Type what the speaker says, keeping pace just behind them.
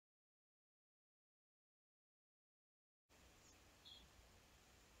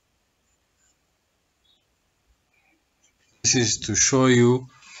This is to show you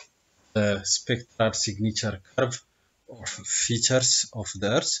the spectral signature curve of features of the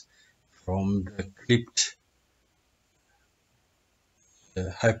Earth from the clipped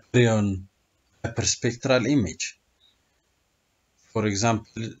Hyperion hyperspectral image. For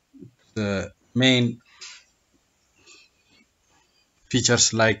example, the main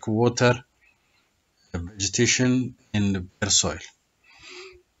features like water, vegetation, and bare soil.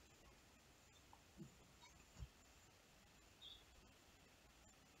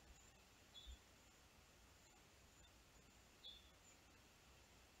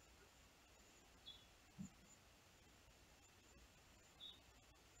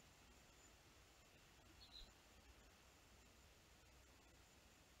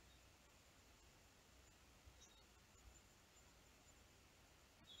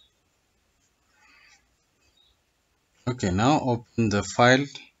 Okay, now open the file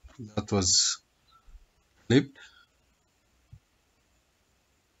that was clipped.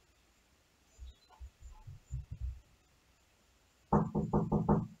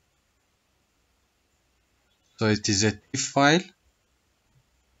 So it is a TIFF file.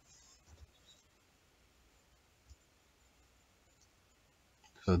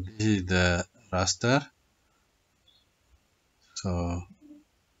 So this is the raster. So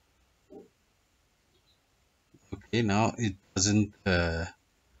okay, now it doesn't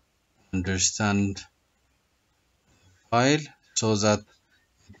understand file, so that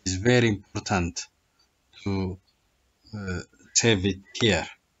it is very important to save it here.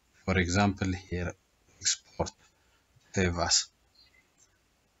 For example, here export, save as.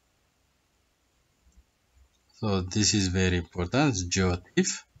 So this is very important. It's GeoTIFF. You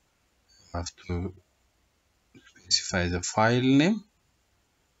have to specify the file name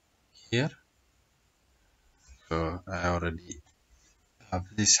here. So I already have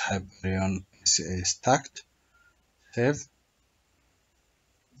this Hyperion stacked. Save.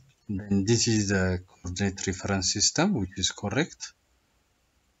 Then this is the coordinate reference system, which is correct.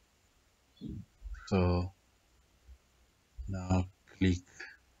 So now click.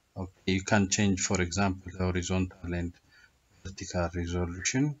 Okay, you can change, for example, the horizontal and vertical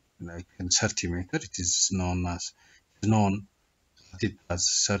resolution, like in 30 meter. It is known as it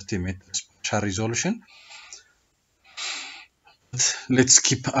has 30 meters spatial resolution. But let's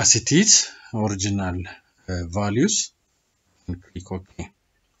keep as it is, original values, and click OK.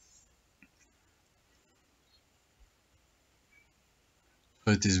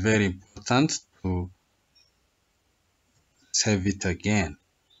 So it is very important to save it again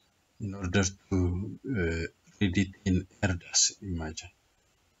in order to read it in ERDAS IMAGINE.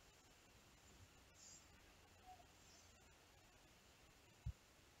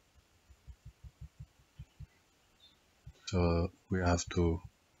 So we have to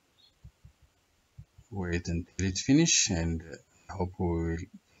wait until it finishes, and I hope we will get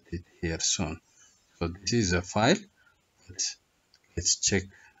it here soon. So this is a file. Let's check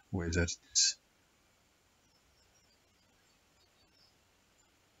whether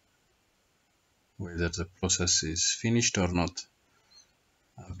the process is finished or not.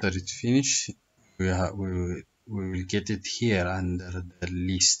 After it's finished, we will get it here under the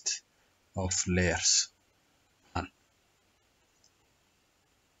list of layers.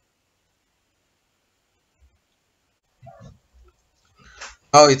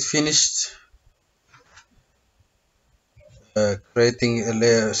 Now it finished creating a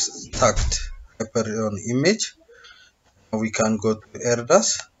layer stacked Hyperion image. Now we can go to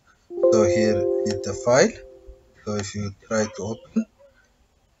ERDAS. So here is the file. So if you try to open,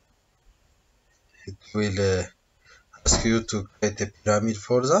 it will ask you to create a pyramid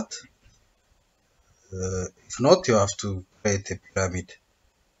for that. If not, you have to create a pyramid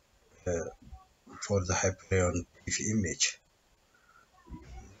for the Hyperion image,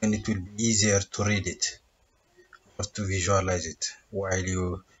 and it will be easier to read it or to visualize it while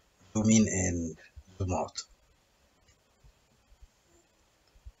you zoom in and zoom out.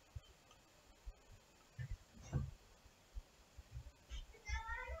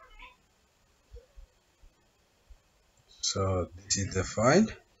 So this is the file.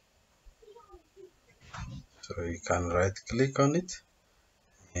 So you can right click on it,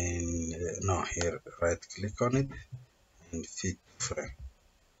 and no, here right click on it and fit to frame.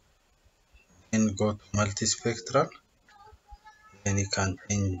 Then go to multispectral. Then you can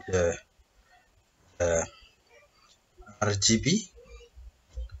change the RGB.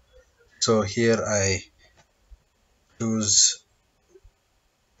 So here I choose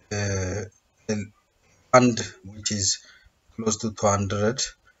band which is close to 200.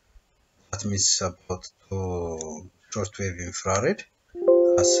 That means about to shortwave infrared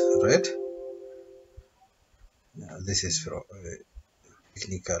as red. This is from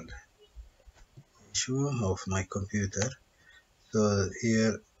technical issue of my computer. So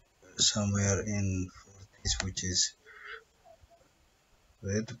here somewhere in 40s, which is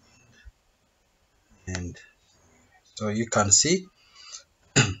red, and so you can see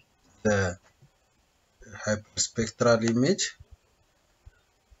the hyperspectral image.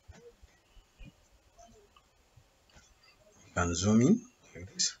 You can zoom in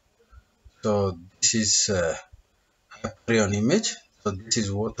like this. So this is Hyperion image. So this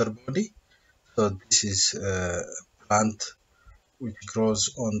is water body. So this is plant which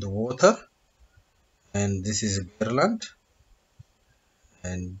grows on the water, and this is Bearland.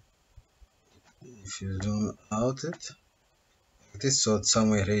 And if you zoom out it like this, so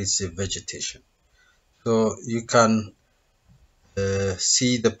somewhere here is vegetation. So you can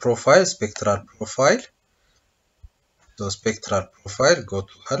see the profile, spectral profile. So spectral profile, go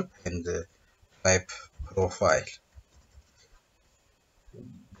to help and type profile,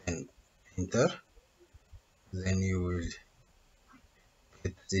 then enter. Then you will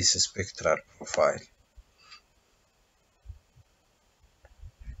get this spectral profile.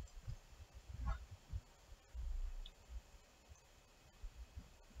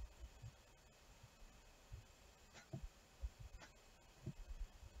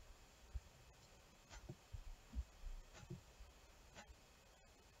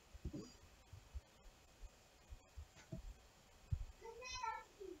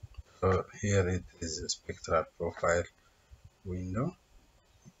 So here it is a spectral profile window.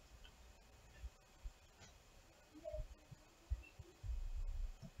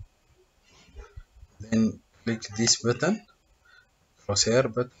 Then click this button,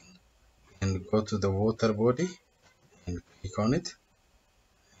 crosshair button, and go to the water body and click on it,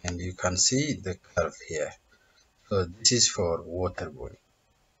 and you can see the curve here. So this is for water body.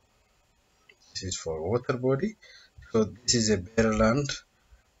 This is for water body. So this is a bare land,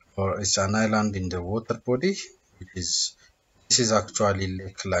 or it's an island in the water body, which is this is actually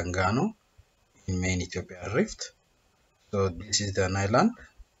Lake Langano in main Ethiopian Rift. So this is an island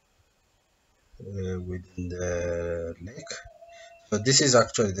within the lake. So this is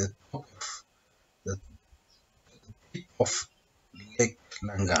actually the tip of Lake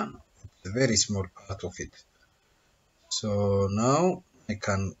Langano. It's a very small part of it. So now I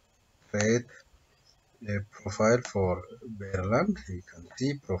can create a profile for Bearland. You can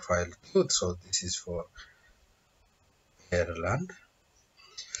see profile 2. So this is for Bearland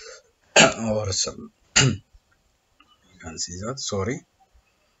or some you can see that, sorry.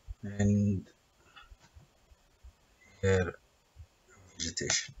 And here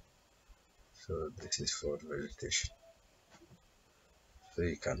vegetation. So this is for vegetation. So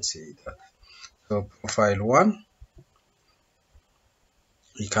you can see that. So profile 1,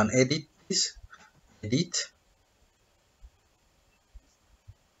 you can edit this, edit.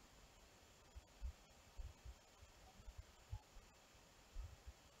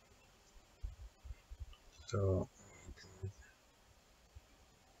 So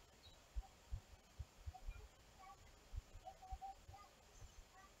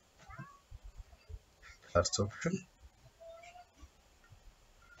first option,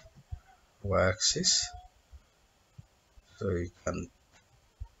 y-axis. So you can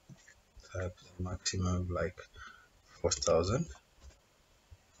type the maximum like 4000,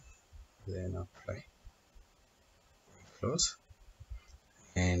 then apply, close,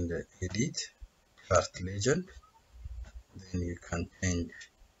 and edit chart legend. Then you can change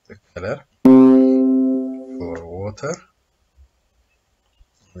the color for water,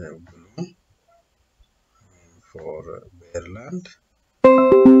 blue, for Bearland,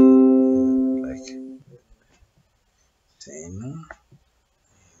 like China,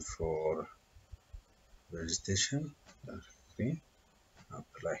 for vegetation, green,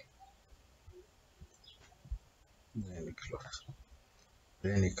 apply, then close.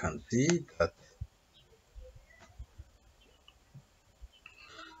 Then you can see that.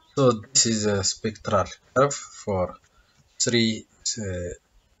 So this is a spectral curve for 3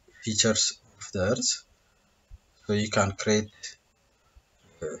 features of the Earth. So you can create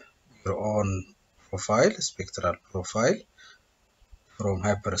your own profile, spectral profile from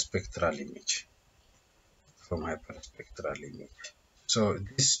hyperspectral image. So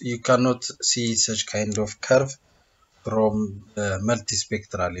this you cannot see such kind of curve from the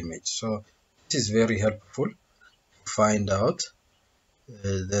multispectral image. So this is very helpful to find out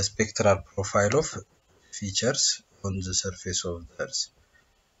the spectral profile of features on the surface of the Earth.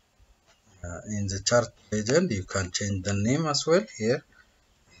 In the chart legend, you can change the name as well here.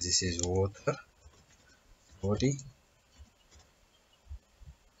 This is water body.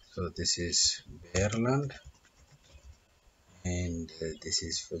 So this is Bearland. and this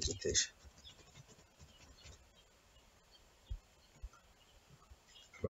is vegetation.